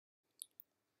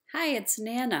Hi, it's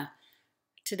Nana.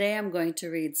 Today I'm going to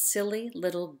read Silly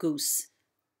Little Goose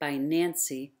by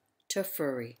Nancy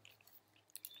Tafuri.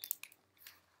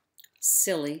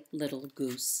 Silly Little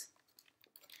Goose.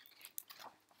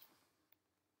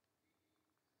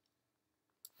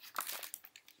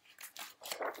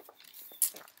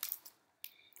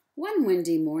 One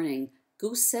windy morning,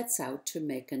 Goose sets out to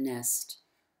make a nest.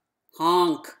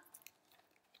 Honk!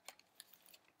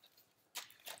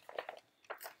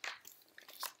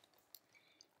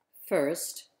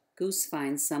 First, Goose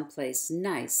finds someplace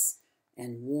nice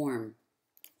and warm.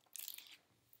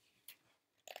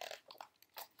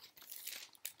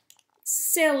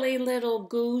 Silly little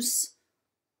goose!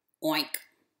 Oink!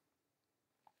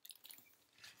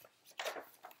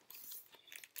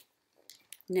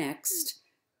 Next,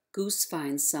 Goose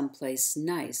finds someplace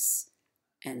nice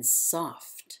and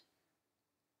soft.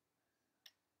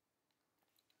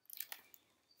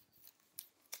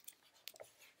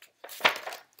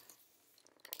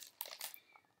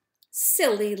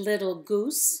 Silly little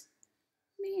goose!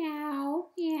 Meow,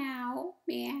 meow,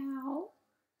 meow.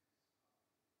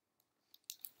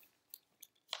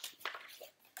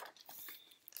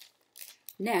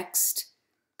 Next,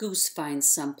 Goose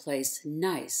finds someplace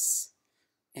nice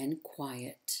and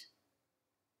quiet.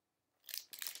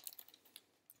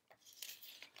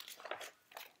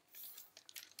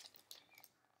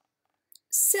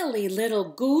 Silly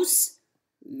little goose!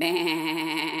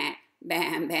 Bah,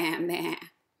 bah, bah, bah.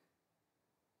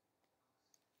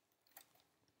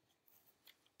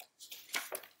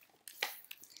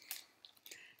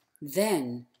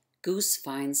 Then Goose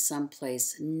finds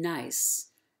someplace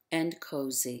nice and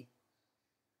cozy.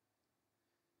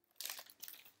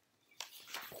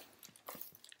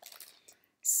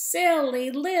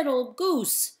 Silly little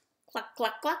goose! Cluck,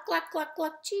 cluck, cluck, cluck, cluck,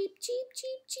 cluck, cheep, cheep,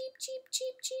 cheep, cheep, cheep,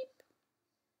 cheep, cheep.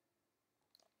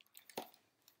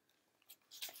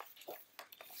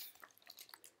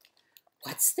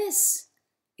 What's this?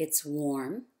 It's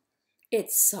warm,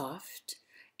 it's soft,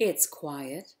 it's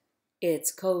quiet,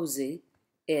 it's cozy,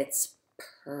 it's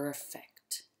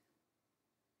perfect.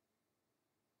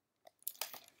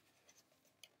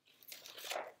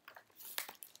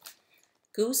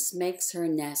 Goose makes her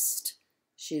nest.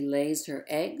 She lays her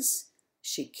eggs.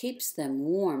 She keeps them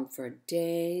warm for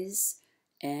days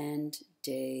and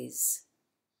days.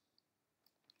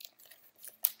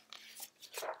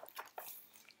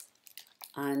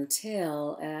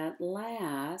 Until at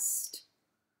last,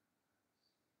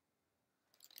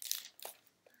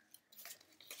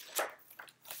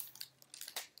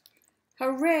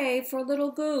 hooray for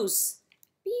little Goose!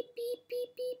 Beep, beep,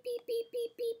 beep, beep, beep, beep,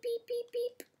 beep, beep, beep, beep,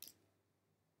 beep.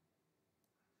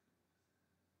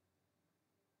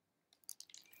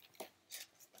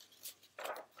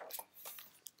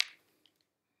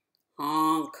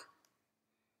 Honk.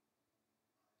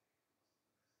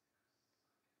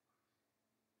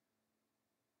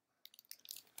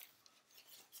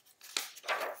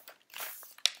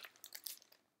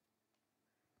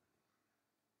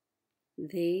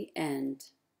 The end.